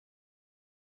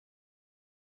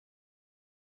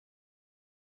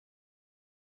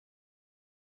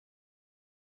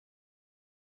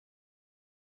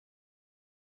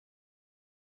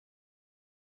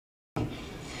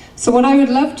So what I would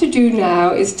love to do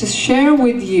now is to share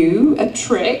with you a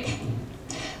trick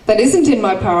that isn't in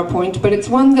my PowerPoint, but it's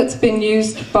one that's been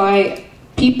used by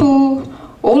people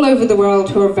all over the world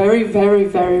who are very, very,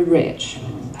 very rich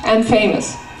and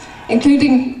famous,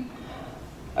 including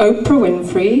Oprah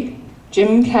Winfrey,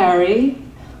 Jim Carrey,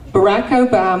 Barack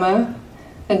Obama,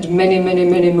 and many, many,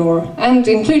 many more, and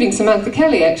including Samantha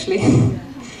Kelly, actually.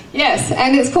 Yes,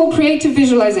 and it's called creative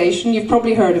visualization. You've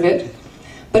probably heard of it.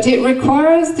 But it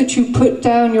requires that you put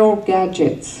down your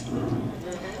gadgets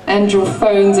and your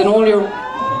phones and all your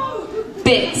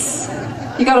bits.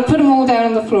 You got to put them all down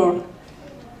on the floor.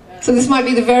 So this might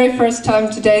be the very first time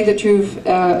today that you've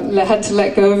had to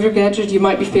let go of your gadget. You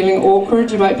might be feeling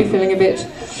awkward. You might be feeling a bit,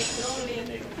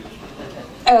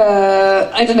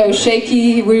 I don't know,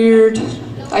 shaky, weird.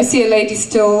 I see a lady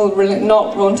still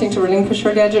not wanting to relinquish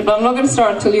her gadget, but I'm not going to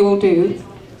start until you all do.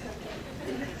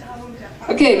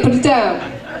 Okay, put it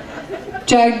down.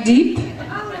 Jagdeep,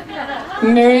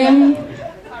 Miriam,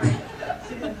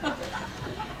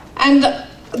 and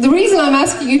the reason I'm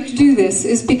asking you to do this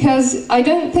is because I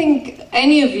don't think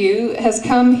any of you has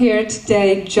come here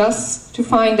today just to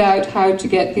find out how to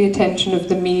get the attention of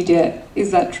the media.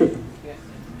 Is that true?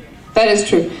 That is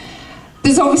true.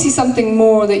 There's obviously something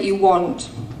more that you want.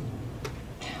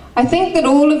 I think that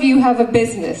all of you have a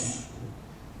business.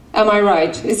 Am I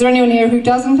right? Is there anyone here who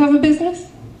doesn't have a business?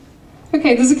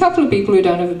 Okay, there's a couple of people who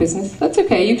don't have a business. That's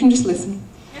okay, you can just listen.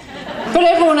 But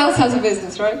everyone else has a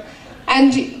business, right?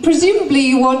 And presumably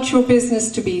you want your business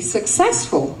to be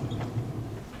successful.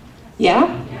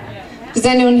 Yeah? Does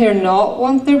anyone here not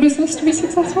want their business to be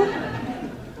successful?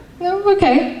 No?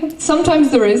 Okay.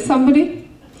 Sometimes there is somebody.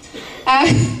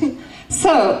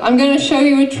 So, I'm going to show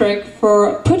you a trick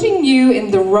for putting you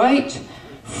in the right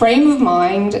frame of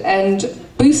mind and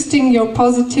boosting your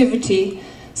positivity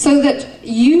so that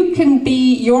you can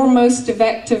be your most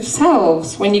effective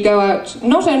selves when you go out,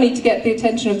 not only to get the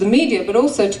attention of the media, but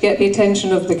also to get the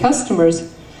attention of the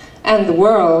customers and the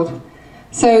world.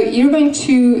 So you're going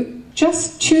to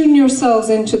just tune yourselves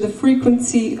into the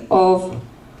frequency of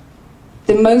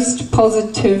the most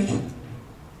positive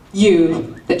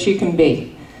you that you can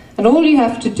be. And all you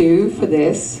have to do for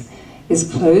this is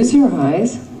close your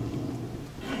eyes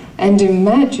and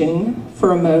imagine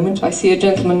for a moment. I see a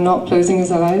gentleman not closing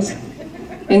his eyes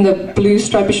in the blue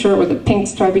stripy shirt with a pink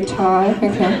stripy tie.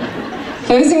 Okay.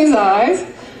 Closing his eyes.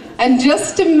 And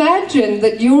just imagine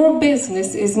that your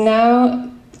business is now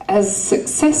as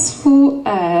successful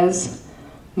as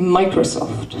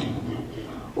Microsoft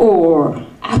or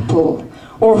Apple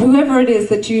or whoever it is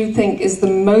that you think is the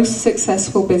most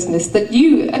successful business that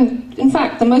you, and in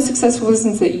fact the most successful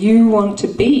business that you want to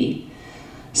be.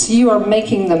 So you are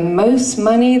making the most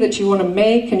money that you want to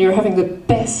make, and you're having the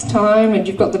best time, and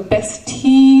you've got the best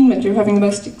team, and you're having the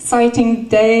most exciting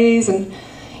days, and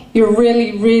you're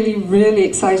really, really, really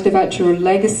excited about your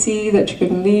legacy that you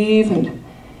can leave, and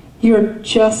you're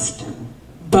just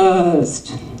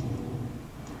buzzed.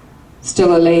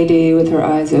 Still a lady with her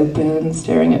eyes open,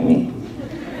 staring at me.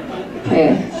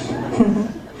 Okay.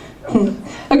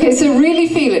 Okay, so really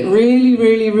feel it. Really,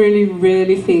 really, really,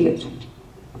 really feel it.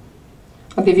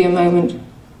 I'll give you a moment.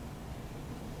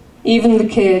 Even the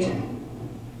kid.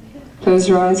 Close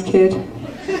your eyes, kid.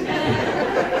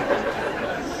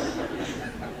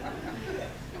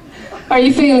 Are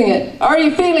you feeling it? Are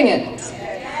you feeling it?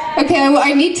 Okay,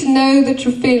 I need to know that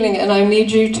you're feeling it, and I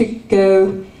need you to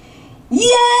go,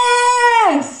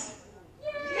 yes!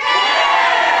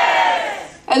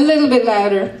 Yes! A little bit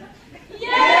louder.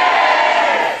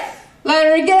 Yes!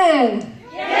 Louder again.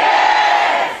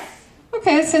 Yes!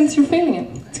 Okay, I sense you're feeling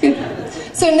it. It's good.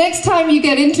 So next time you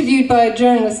get interviewed by a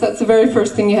journalist, that's the very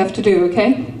first thing you have to do,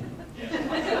 okay?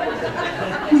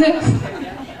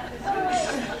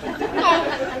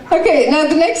 Okay, now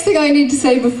the next thing I need to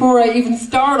say before I even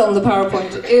start on the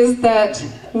PowerPoint is that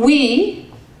we,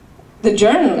 the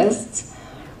journalists,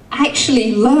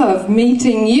 actually love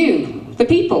meeting you, the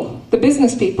people, the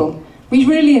business people. We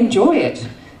really enjoy it.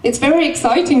 It's very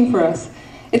exciting for us.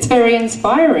 It's very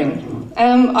inspiring.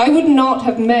 I would not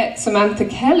have met Samantha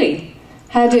Kelly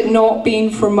had it not been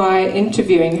for my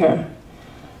interviewing her.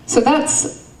 So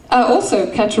that's also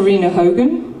Katarina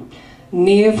Hogan.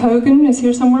 Niamh Hogan is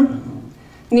here somewhere.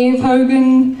 Niamh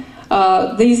Hogan,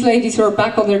 these ladies who are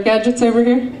back on their gadgets over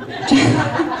here.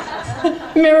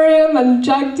 Miriam and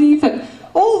Jagdeep and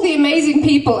all the amazing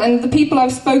people, and the people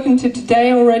I've spoken to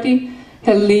today already.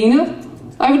 Helena.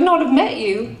 I would not have met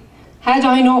you had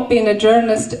I not been a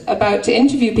journalist about to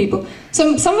interview people.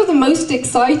 Some of the most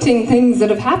exciting things that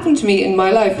have happened to me in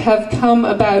my life have come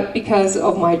about because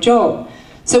of my job.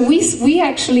 So we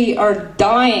actually are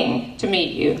dying to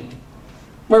meet you.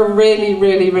 We're really,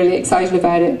 really, really excited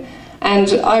about it. And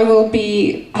I will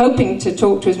be hoping to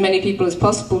talk to as many people as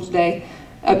possible today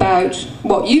about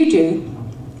what you do,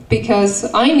 because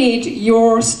I need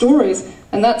your stories.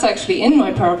 And that's actually in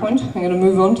my PowerPoint. I'm going to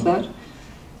move on to that.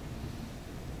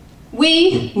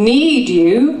 We need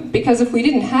you, because if we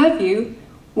didn't have you,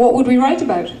 what would we write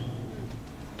about?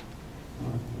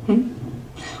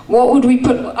 What would we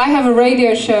put? I have a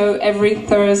radio show every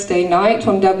Thursday night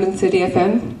on Dublin City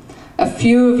FM. A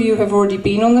few of you have already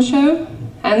been on the show.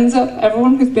 Hands up,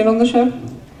 everyone who's been on the show.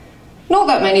 Not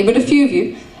that many, but a few of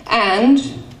you. And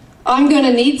I'm going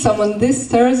to need someone this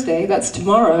Thursday, that's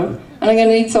tomorrow, and I'm going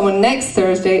to need someone next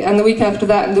Thursday, and the week after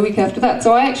that, and the week after that.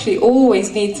 So I actually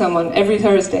always need someone every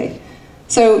Thursday.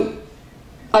 So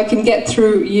I can get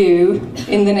through you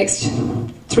in the next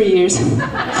 3 years. And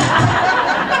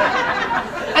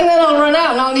then I'll run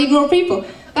out and I'll need more people.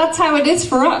 That's how it is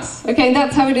for us, okay?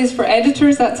 That's how it is for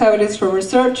editors, that's how it is for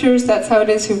researchers, that's how it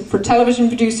is for television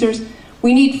producers.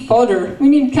 We need fodder. We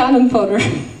need cannon fodder.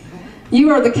 You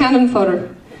are the cannon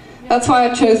fodder. That's why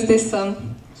I chose this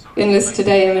Enlist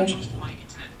Today image.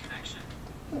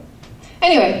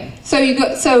 Anyway,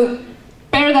 so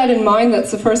bear that in mind.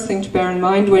 That's the first thing to bear in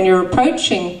mind when you're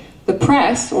approaching the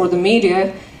press or the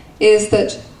media, is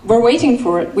that we're waiting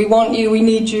for it. We want you, we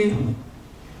need you,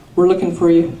 we're looking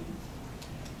for you.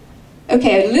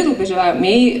 Okay, a little bit about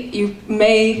me. You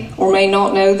may or may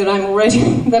not know that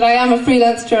that I am a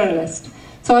freelance journalist.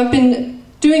 So I've been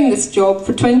doing this job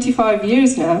for 25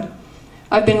 years now.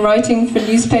 I've been writing for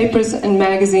newspapers and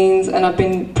magazines, and I've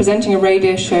been presenting a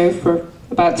radio show for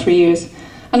about 3 years.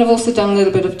 And I've also done a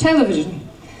little bit of television.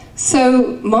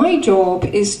 So my job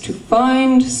is to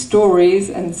find stories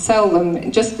and sell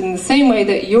them, just in the same way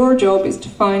that your job is to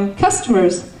find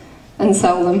customers and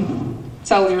sell them.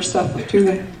 Sell your stuff to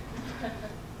them.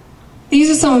 These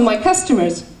are some of my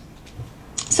customers.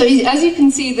 So as you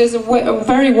can see, there's a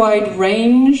very wide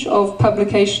range of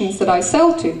publications that I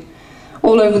sell to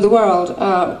all over the world,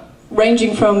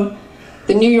 ranging from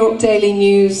the New York Daily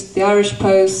News, the Irish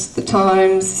Post, the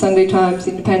Times, Sunday Times,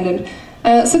 The Independent.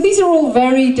 So these are all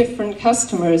very different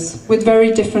customers with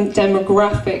very different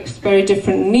demographics, very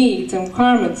different needs and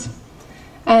requirements.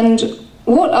 And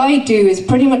what I do is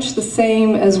pretty much the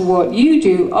same as what you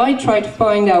do. I try to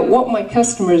find out what my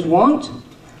customers want,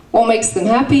 what makes them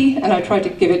happy, and I try to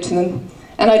give it to them.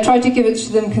 And I try to give it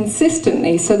to them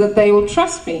consistently so that they will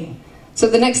trust me. So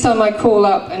the next time I call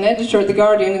up an editor at The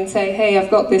Guardian and say, hey, I've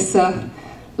got this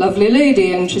lovely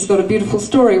lady and she's got a beautiful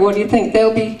story, what do you think?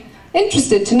 They'll be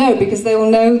interested to know, because they will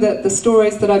know that the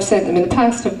stories that I've sent them in the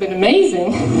past have been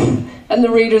amazing and the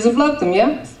readers have loved them,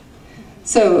 yeah?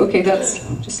 So, okay, that's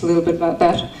just a little bit about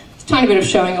that. It's a tiny bit of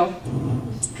showing off.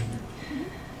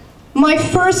 My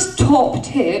first top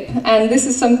tip, and this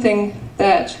is something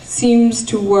that seems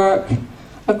to work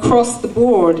across the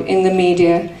board in the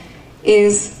media,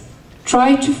 is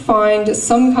try to find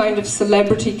some kind of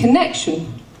celebrity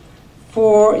connection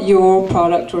for your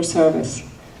product or service.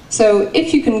 So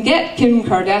if you can get Kim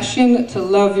Kardashian to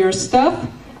love your stuff,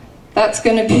 that's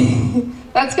going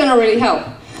to really help.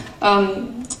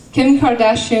 Kim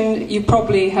Kardashian, you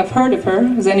probably have heard of her.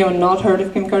 Has anyone not heard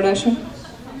of Kim Kardashian?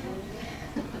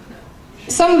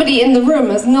 Somebody in the room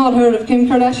has not heard of Kim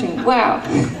Kardashian. Wow.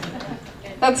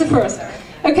 That's a first.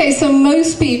 Okay, so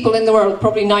most people in the world,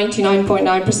 probably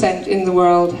 99.9% in the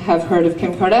world, have heard of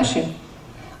Kim Kardashian.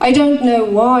 I don't know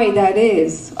why that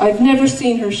is. I've never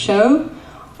seen her show.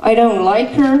 I don't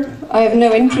like her. I have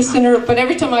no interest in her. But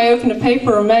every time I open a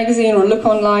paper or magazine or look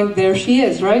online, there she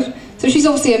is, right? So she's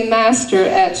obviously a master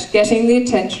at getting the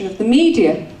attention of the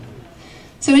media.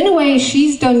 So in a way,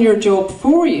 she's done your job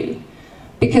for you,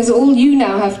 because all you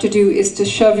now have to do is to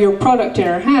shove your product in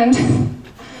her hand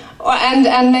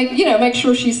and make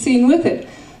sure she's seen with it.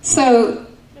 So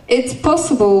it's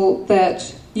possible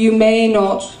that you may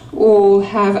not all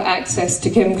have access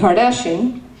to Kim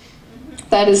Kardashian.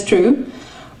 That is true.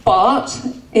 But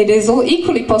it is all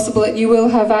equally possible that you will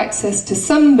have access to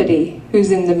somebody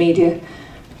who's in the media.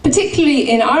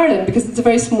 Particularly in Ireland, because it's a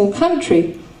very small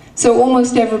country, so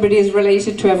almost everybody is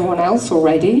related to everyone else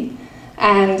already,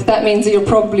 and that means that you're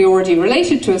probably already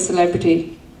related to a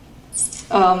celebrity.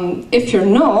 If you're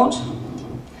not,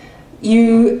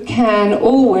 you can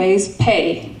always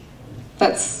pay.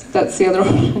 That's the other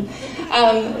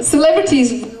one.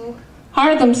 Celebrities will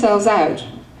hire themselves out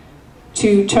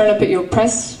to turn up at your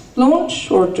press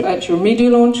launch or at your media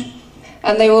launch,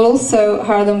 and they will also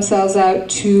hire themselves out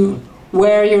to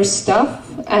wear your stuff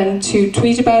and to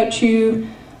tweet about you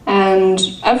and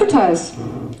advertise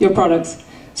your products.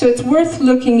 So it's worth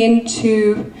looking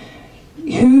into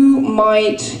who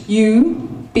might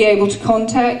you be able to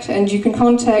contact, and you can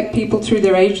contact people through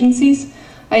their agencies.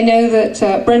 I know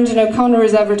that Brendan O'Connor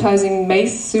is advertising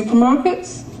Mace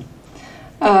supermarkets.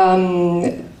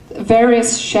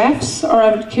 Various chefs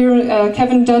are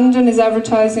Kevin Dundon is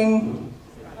advertising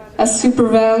a Super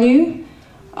Value.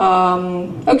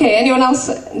 Okay, anyone else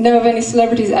know of any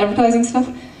celebrities advertising stuff?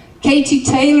 Katie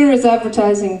Taylor is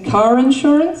advertising car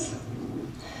insurance.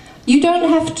 You don't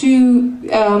have to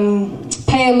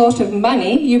pay a lot of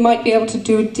money. You might be able to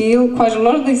do a deal. Quite a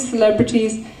lot of these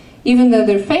celebrities, even though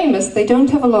they're famous, they don't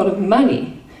have a lot of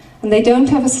money. And they don't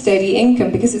have a steady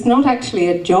income because it's not actually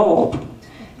a job.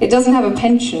 It doesn't have a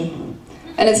pension.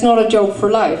 And it's not a job for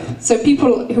life. So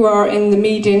people who are in the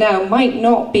media now might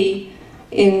not be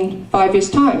in 5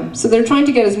 years' time. So they're trying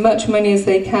to get as much money as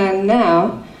they can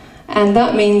now. And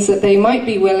that means that they might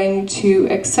be willing to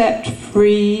accept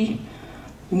free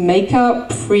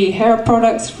makeup, free hair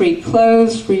products, free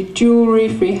clothes, free jewelry,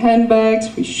 free handbags,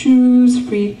 free shoes,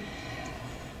 free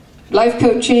life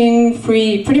coaching,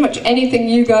 free pretty much anything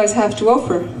you guys have to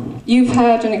offer. You've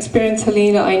had an experience,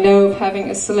 Helena, I know, of having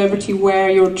a celebrity wear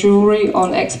your jewelry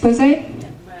on expose.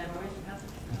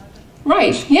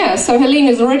 Right, yeah, so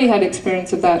Helena's already had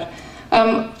experience of that.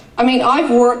 I mean, I've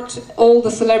worked all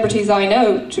the celebrities I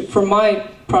know for my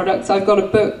products. I've got a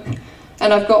book,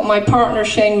 and I've got my partner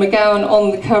Shane McGowan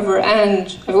on the cover,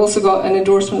 and I've also got an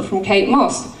endorsement from Kate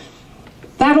Moss.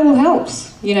 That all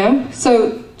helps, you know?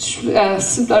 So,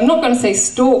 I'm not going to say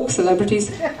stalk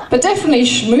celebrities, but definitely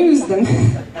schmooze them.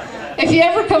 If you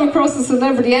ever come across a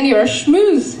celebrity anywhere,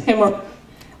 schmooze him or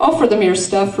offer them your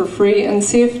stuff for free and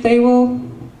see if they will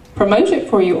promote it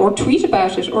for you, or tweet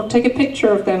about it, or take a picture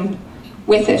of them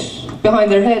with it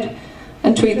behind their head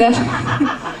and tweet that.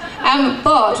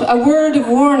 But a word of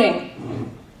warning.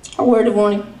 A word of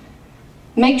warning.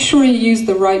 Make sure you use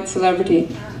the right celebrity.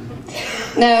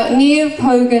 Now, Niamh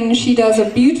Hogan, she does a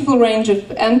beautiful range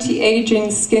of anti-aging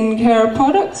skincare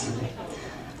products.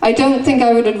 I don't think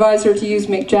I would advise her to use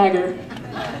Mick Jagger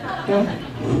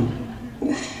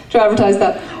to advertise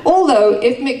that. Although,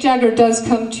 if Mick Jagger does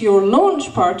come to your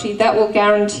launch party, that will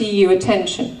guarantee you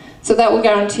attention. So that will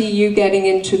guarantee you getting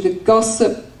into the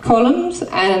gossip columns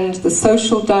and the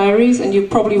social diaries, and you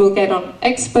probably will get on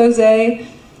expose.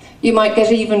 You might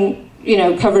get even, you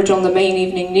know, coverage on the main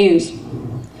evening news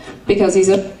because he's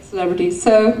a celebrity.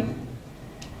 So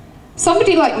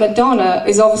somebody like Madonna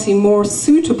is obviously more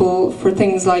suitable for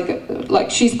things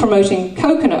like she's promoting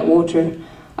coconut water.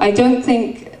 I don't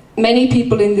think many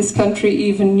people in this country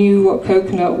even knew what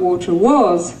coconut water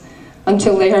was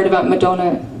until they heard about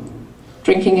Madonna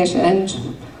drinking it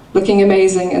and looking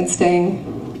amazing and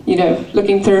staying, you know,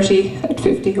 looking 30 at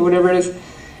 50 or whatever it is.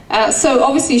 So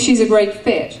obviously she's a great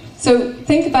fit. So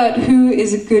think about who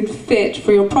is a good fit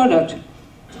for your product.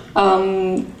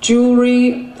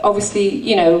 Jewelry, obviously,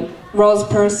 you know, Roz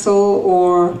Purcell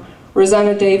or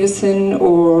Rosanna Davison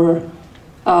or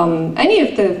any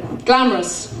of the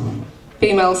glamorous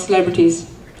female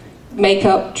celebrities.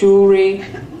 Makeup, jewelry,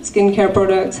 skincare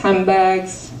products,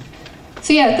 handbags.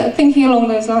 So yeah, thinking along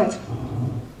those lines.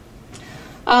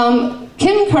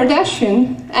 Kim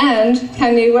Kardashian and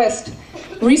Kanye West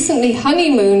recently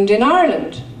honeymooned in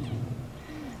Ireland.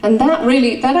 And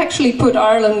that actually put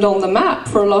Ireland on the map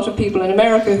for a lot of people in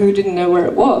America who didn't know where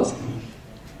it was.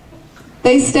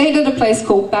 They stayed at a place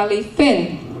called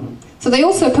Ballyfin. So they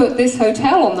also put this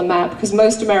hotel on the map because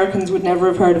most Americans would never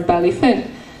have heard of Ballyfin.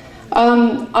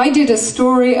 I did a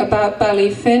story about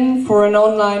Ballyfin for an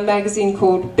online magazine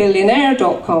called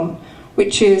Billionaire.com,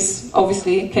 which is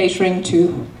obviously catering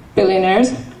to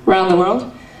billionaires around the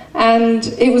world. And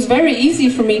it was very easy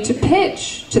for me to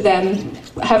pitch to them,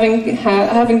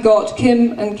 having got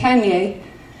Kim and Kanye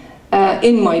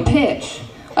in my pitch.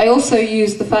 I also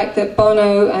used the fact that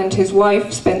Bono and his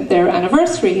wife spent their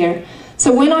anniversary here.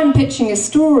 So when I'm pitching a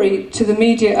story to the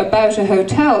media about a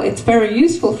hotel, it's very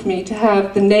useful for me to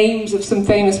have the names of some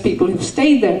famous people who've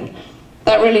stayed there.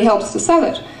 That really helps to sell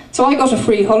it. So I got a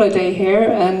free holiday here,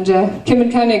 and Kim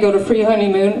and Kanye got a free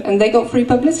honeymoon, and they got free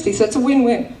publicity, so it's a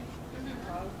win-win.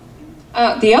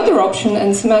 The other option,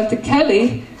 and Samantha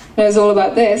Kelly knows all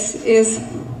about this, is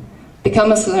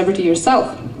become a celebrity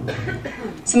yourself.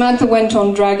 Samantha went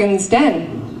on Dragon's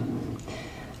Den.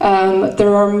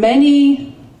 There are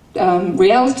many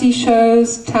reality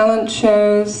shows, talent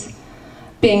shows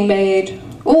being made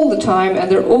all the time,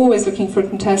 and they're always looking for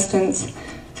contestants.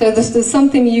 So there's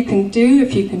something you can do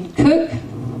if you can cook,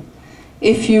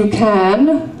 if you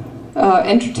can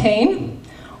entertain,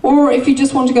 or if you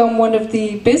just want to go on one of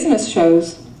the business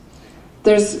shows.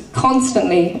 There's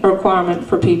constantly a requirement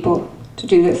for people to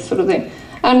do this sort of thing.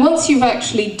 And once you've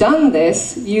actually done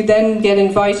this, you then get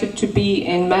invited to be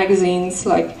in magazines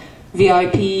like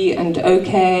VIP and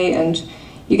OK, and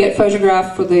you get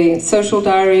photographed for the social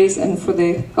diaries and for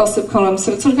the gossip columns,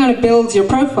 so it sort of kind of builds your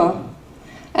profile.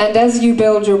 And as you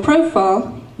build your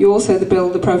profile, you also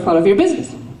build the profile of your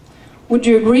business. Would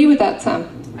you agree with that, Sam?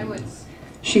 I would.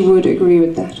 She would agree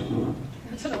with that. I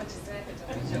don't know what to say.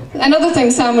 Another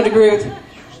thing Sam would agree with,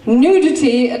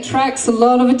 nudity attracts a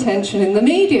lot of attention in the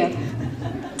media.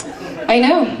 I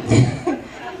know.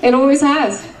 It always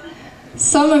has.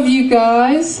 Some of you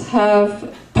guys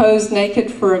have posed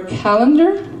naked for a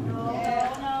calendar.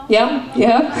 No. Yeah.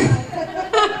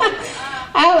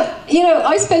 You know,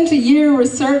 I spent a year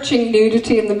researching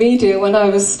nudity in the media when I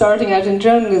was starting out in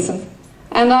journalism.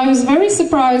 And I was very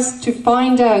surprised to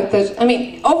find out that, I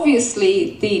mean,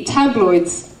 obviously the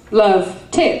tabloids love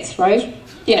tits, right?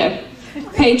 You know,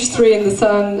 page 3 in the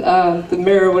Sun, the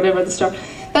Mirror, whatever, the Star.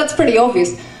 That's pretty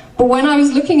obvious. But when I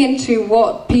was looking into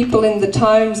what people in the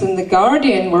Times and the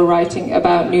Guardian were writing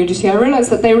about nudity, I realized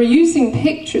that they were using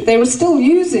pictures, they were still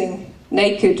using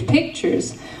naked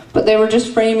pictures, but they were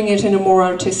just framing it in a more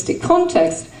artistic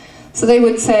context. So they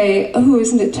would say, oh,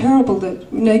 isn't it terrible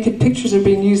that naked pictures are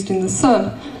being used in the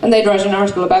Sun? And they'd write an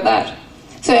article about that.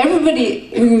 So everybody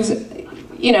who's,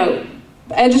 you know,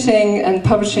 editing and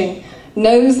publishing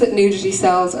knows that nudity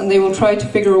sells, and they will try to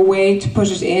figure a way to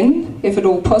put it in, if at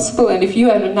all possible, and if you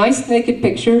have a nice naked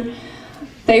picture,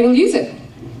 they will use it.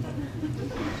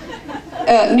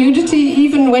 Nudity,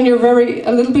 even when you're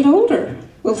a little bit older,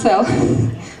 will sell.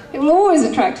 It will always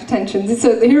attract attention.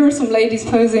 So here are some ladies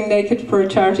posing naked for a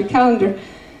charity calendar.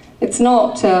 It's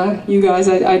not you guys,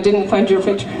 I didn't find your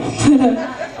picture.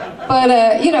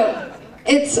 but you know,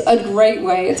 it's a great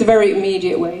way, it's a very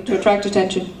immediate way to attract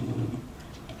attention.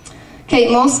 Kate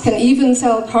Moss can even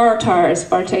sell car tires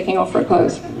by taking off her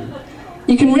clothes.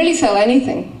 You can really sell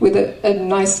anything with a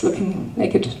nice looking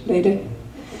naked lady.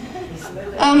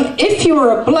 If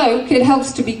you're a bloke, it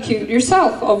helps to be cute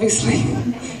yourself, obviously.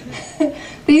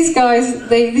 These guys,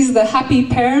 these are the Happy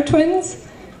Pair twins.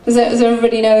 Does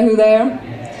everybody know who they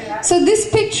are? So this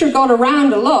picture got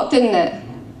around a lot, didn't it?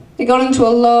 It got into a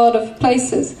lot of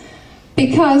places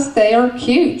because they are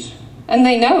cute and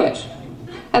they know it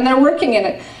and they're working in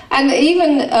it. And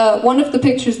even one of the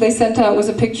pictures they sent out was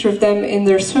a picture of them in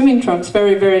their swimming trunks,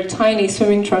 very, very tiny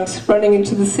swimming trunks running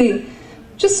into the sea.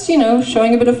 Just, you know,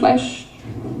 showing a bit of flesh.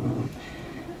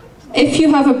 If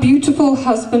you have a beautiful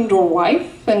husband or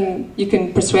wife, and you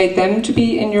can persuade them to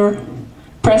be in your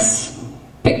press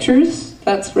pictures,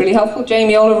 that's really helpful.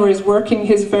 Jamie Oliver is working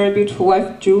his very beautiful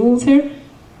wife, Jules, here.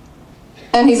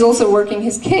 And he's also working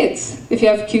his kids, if you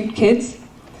have cute kids.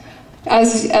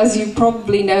 As you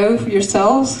probably know for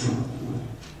yourselves,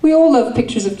 we all love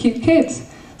pictures of cute kids.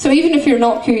 So even if you're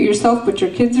not cute yourself, but your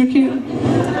kids are cute,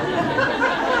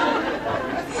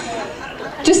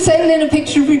 just send in a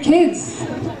picture of your kids.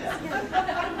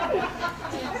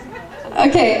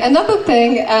 Okay, another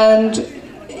thing, and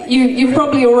you're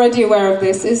probably already aware of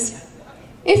this, is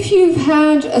if you've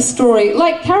had a story,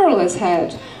 like Carol has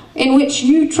had, in which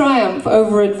you triumph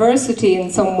over adversity in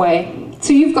some way.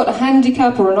 So you've got a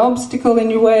handicap or an obstacle in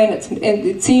your way and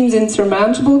it seems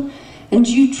insurmountable, and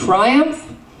you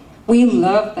triumph. We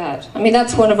love that. I mean,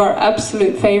 that's one of our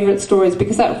absolute favourite stories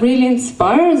because that really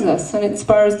inspires us and it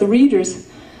inspires the readers.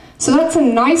 So that's a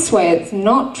nice way. It's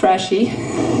not trashy.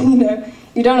 You know,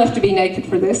 you don't have to be naked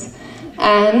for this.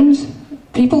 And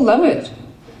people love it.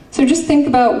 So just think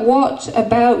about what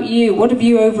about you? What have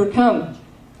you overcome?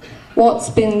 What's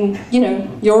been, you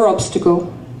know, your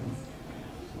obstacle?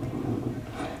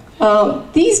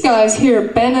 These guys here,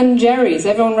 Ben and Jerry's.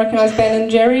 Everyone recognize Ben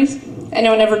and Jerry's?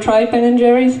 Anyone ever tried Ben and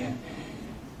Jerry's?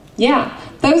 Yeah,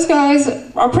 those guys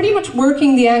are pretty much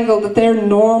working the angle that they're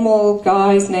normal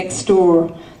guys next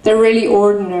door. They're really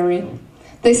ordinary.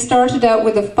 They started out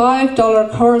with a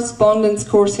 $5 correspondence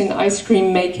course in ice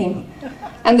cream making.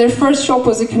 And their first shop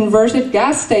was a converted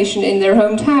gas station in their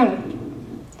hometown.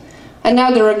 And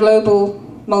now they're a global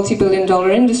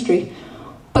multi-billion-dollar industry.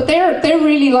 But they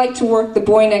really like to work the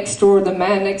boy next door, the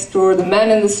man next door, the man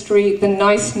in the street, the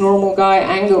nice normal guy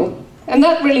angle. And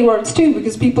that really works too,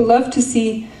 because people love to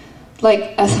see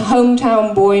like a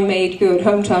hometown boy made good,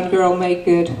 hometown girl made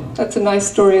good. That's a nice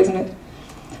story, isn't it?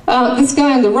 This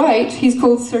guy on the right, he's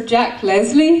called Sir Jack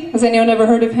Leslie. Has anyone ever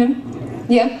heard of him?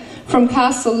 Yeah? From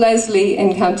Castle Leslie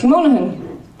in County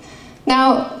Monaghan.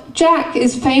 Now, Jack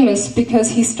is famous because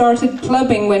he started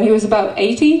clubbing when he was about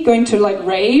 80, going to like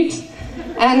raves.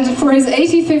 And for his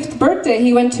 85th birthday,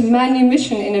 he went to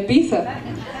Manumission in Ibiza.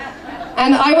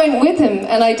 And I went with him,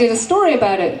 and I did a story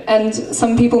about it. And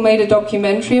some people made a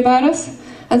documentary about us.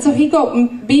 And so he got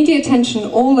media attention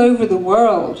all over the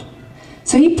world.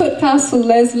 So he put Castle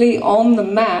Leslie on the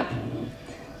map.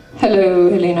 Hello,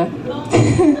 Helena.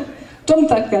 Dump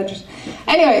that gadget.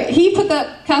 Anyway, he put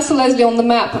that Castle Leslie on the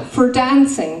map for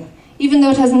dancing, even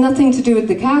though it has nothing to do with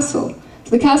the castle.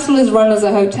 So the castle is run as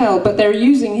a hotel, but they're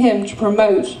using him to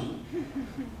promote.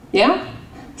 Yeah?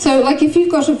 So, like, if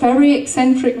you've got a very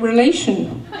eccentric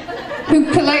relation who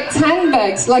collects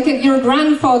handbags, like your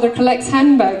grandfather collects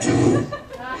handbags,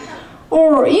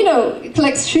 or, you know,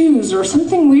 collects shoes or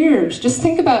something weird. Just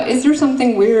think about, is there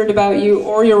something weird about you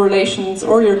or your relations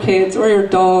or your kids or your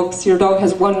dogs? Your dog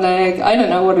has one leg. I don't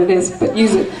know what it is, but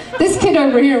use it. This kid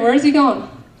over here, where's he gone?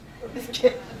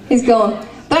 He's gone.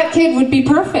 That kid would be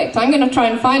perfect. I'm going to try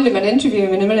and find him and interview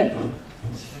him in a minute.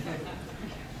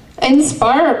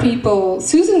 Inspire people.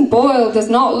 Susan Boyle does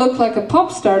not look like a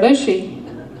pop star, does she?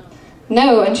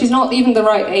 No, and she's not even the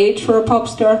right age for a pop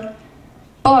star.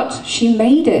 But she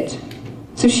made it.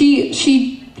 So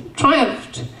she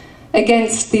triumphed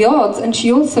against the odds, and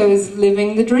she also is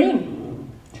living the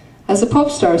dream as a pop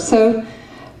star. So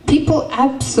people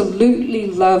absolutely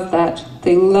love that.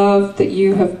 They love that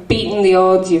you have beaten the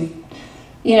odds, you've,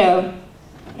 you know,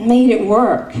 made it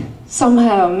work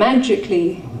somehow,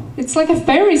 magically. It's like a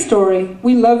fairy story.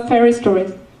 We love fairy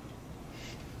stories.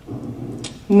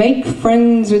 Make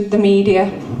friends with the media.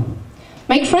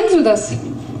 Make friends with us.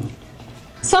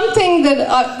 Something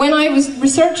that, when I was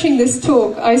researching this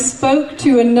talk, I spoke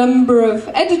to a number of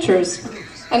editors,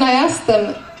 and I asked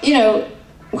them, you know,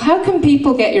 how can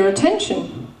people get your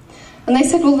attention? And they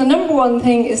said, well, the number one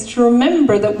thing is to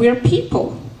remember that we're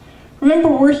people. Remember,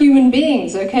 we're human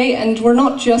beings, okay? And we're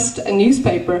not just a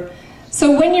newspaper.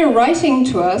 So when you're writing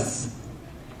to us,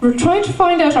 we're trying to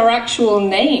find out our actual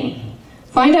name.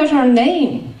 Find out our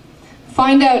name.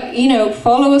 Find out, you know,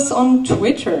 follow us on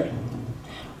Twitter.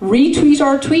 Retweet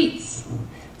our tweets.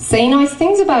 Say nice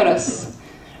things about us.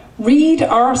 Read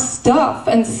our stuff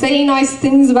and say nice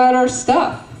things about our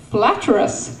stuff. Flatter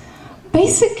us.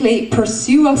 Basically,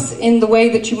 pursue us in the way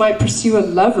that you might pursue a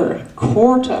lover.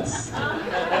 Court us.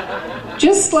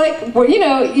 Just like, you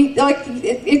know,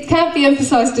 it can't be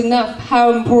emphasized enough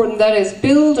how important that is.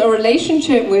 Build a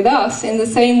relationship with us in the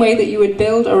same way that you would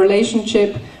build a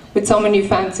relationship with someone you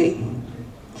fancy.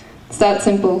 It's that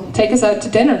simple. Take us out to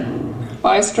dinner.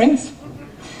 Buy us drinks.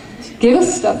 Give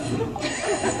us stuff.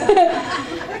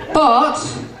 But,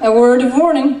 a word of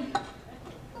warning,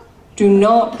 do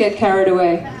not get carried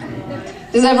away.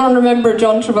 Does everyone remember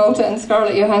John Travolta and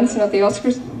Scarlett Johansson at the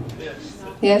Oscars?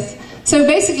 Yes. So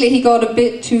basically he got a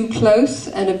bit too close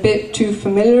and a bit too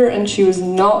familiar, and she was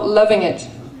not loving it.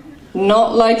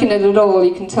 Not liking it at all,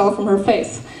 you can tell from her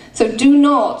face. So do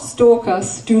not stalk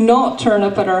us, do not turn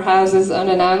up at our houses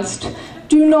unannounced,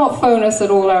 do not phone us at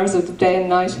all hours of the day and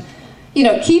night. You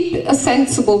know, keep a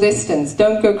sensible distance,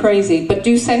 don't go crazy, but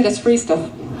do send us free stuff.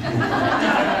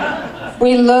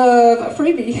 We love a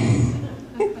freebie.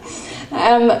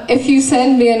 If you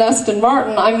send me an Aston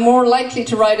Martin, I'm more likely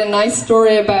to write a nice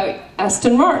story about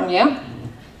Aston Martin, yeah?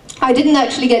 I didn't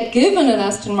actually get given an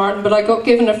Aston Martin, but I got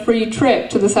given a free trip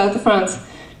to the south of France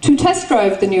to test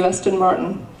drive the new Aston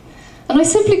Martin. And I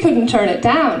simply couldn't turn it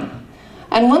down.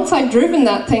 And once I'd driven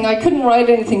that thing, I couldn't write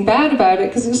anything bad about it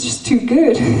because it was just too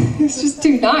good. It was just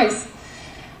too nice.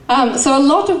 So a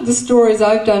lot of the stories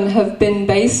I've done have been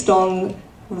based on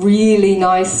really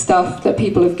nice stuff that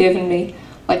people have given me,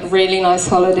 like really nice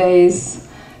holidays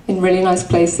in really nice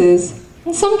places.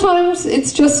 And sometimes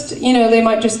it's just, you know, they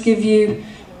might just give you,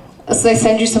 so they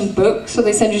send you some books, or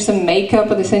they send you some makeup,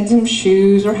 or they send you some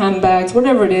shoes or handbags,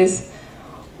 whatever it is.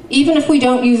 Even if we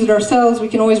don't use it ourselves, we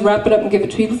can always wrap it up and give it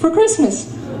to people for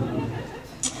Christmas.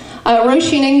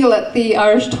 Roisin Ingle at the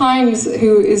Irish Times,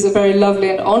 who is a very lovely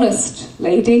and honest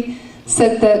lady,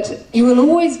 said that you will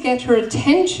always get her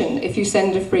attention if you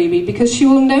send a freebie, because she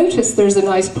will notice there's a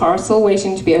nice parcel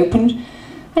waiting to be opened.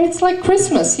 And it's like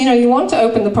Christmas, you know, you want to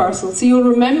open the parcel, so you'll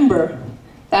remember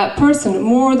that person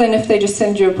more than if they just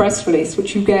send you a press release,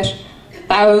 which you get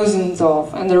thousands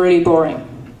of, and they're really boring.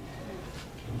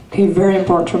 Okay, very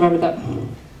important to remember that.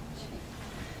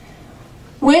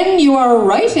 When you are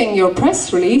writing your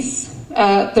press release,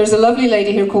 there's a lovely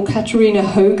lady here called Katerina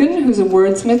Hogan, who's a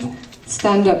wordsmith.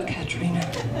 Stand up, Katerina.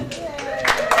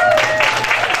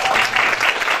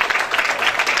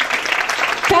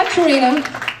 Katerina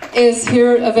is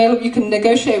here available. You can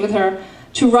negotiate with her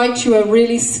to write you a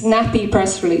really snappy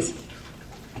press release.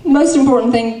 Most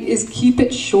important thing is keep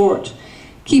it short.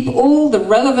 Keep all the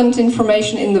relevant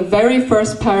information in the very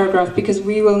first paragraph, because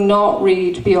we will not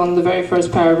read beyond the very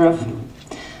first paragraph.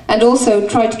 And also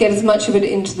try to get as much of it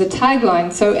into the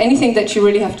tagline. So anything that you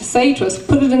really have to say to us,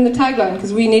 put it in the tagline,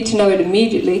 because we need to know it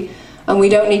immediately, and we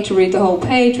don't need to read the whole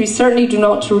page. We certainly do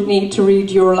not need to read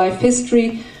your life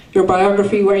history, your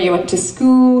biography, where you went to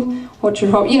school, what your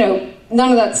hobby,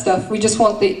 none of that stuff. We just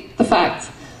want the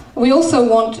facts. We also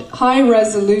want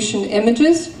high-resolution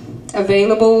images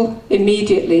available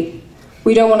immediately.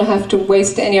 We don't want to have to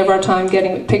waste any of our time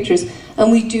getting pictures, and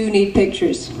we do need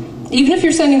pictures. Even if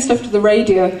you're sending stuff to the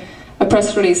radio, a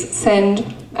press release,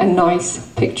 send a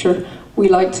nice picture. We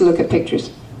like to look at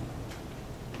pictures.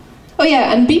 Oh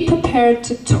yeah, and be prepared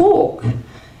to talk.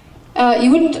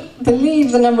 You wouldn't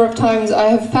believe the number of times I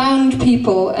have found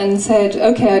people and said,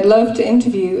 okay, I'd love to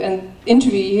interview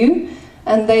you,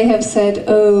 and they have said,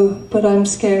 oh, but I'm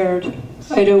scared.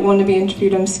 I don't want to be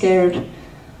interviewed, I'm scared.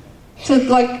 So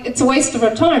it's a waste of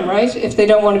our time, right, if they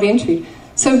don't want to be interviewed.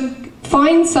 So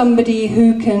find somebody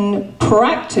who can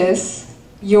practice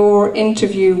your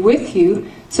interview with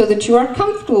you so that you are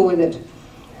comfortable with it.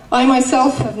 I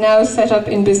myself have now set up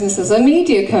in business as a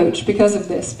media coach because of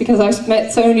this, because I've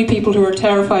met so many people who are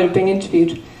terrified of being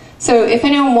interviewed. So if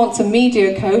anyone wants a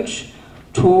media coach,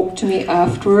 talk to me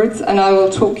afterwards and I will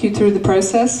talk you through the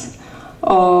process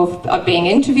of being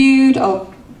interviewed.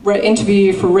 I'll interview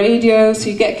you for radio so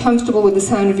you get comfortable with the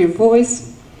sound of your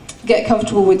voice, get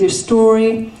comfortable with your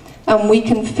story, and we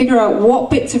can figure out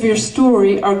what bits of your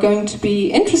story are going to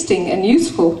be interesting and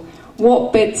useful.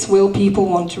 What bits will people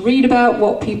want to read about?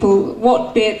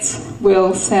 What bits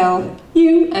will sell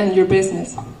you and your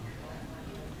business?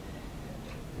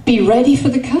 Be ready for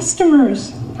the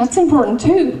customers. That's important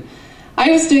too.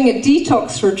 I was doing a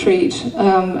detox retreat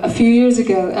a few years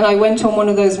ago, and I went on one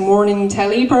of those morning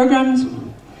telly programs.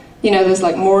 There's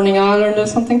like Morning Ireland or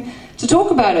something, to talk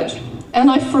about it. And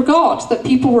I forgot that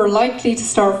people were likely to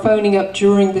start phoning up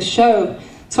during the show,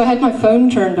 so I had my phone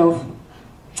turned off.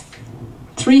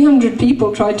 300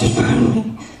 people tried to phone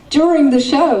me during the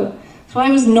show, so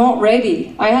I was not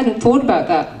ready. I hadn't thought about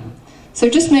that. So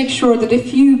just make sure that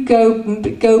if you go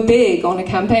big on a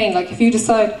campaign, like if you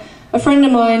decide, a friend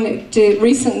of mine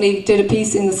recently did a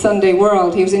piece in the Sunday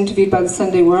World. He was interviewed by the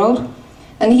Sunday World,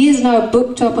 and he is now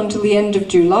booked up until the end of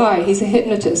July. He's a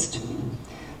hypnotist.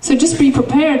 So just be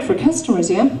prepared for customers,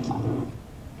 yeah?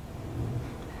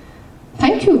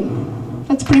 Thank you.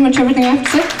 That's pretty much everything I have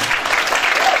to say.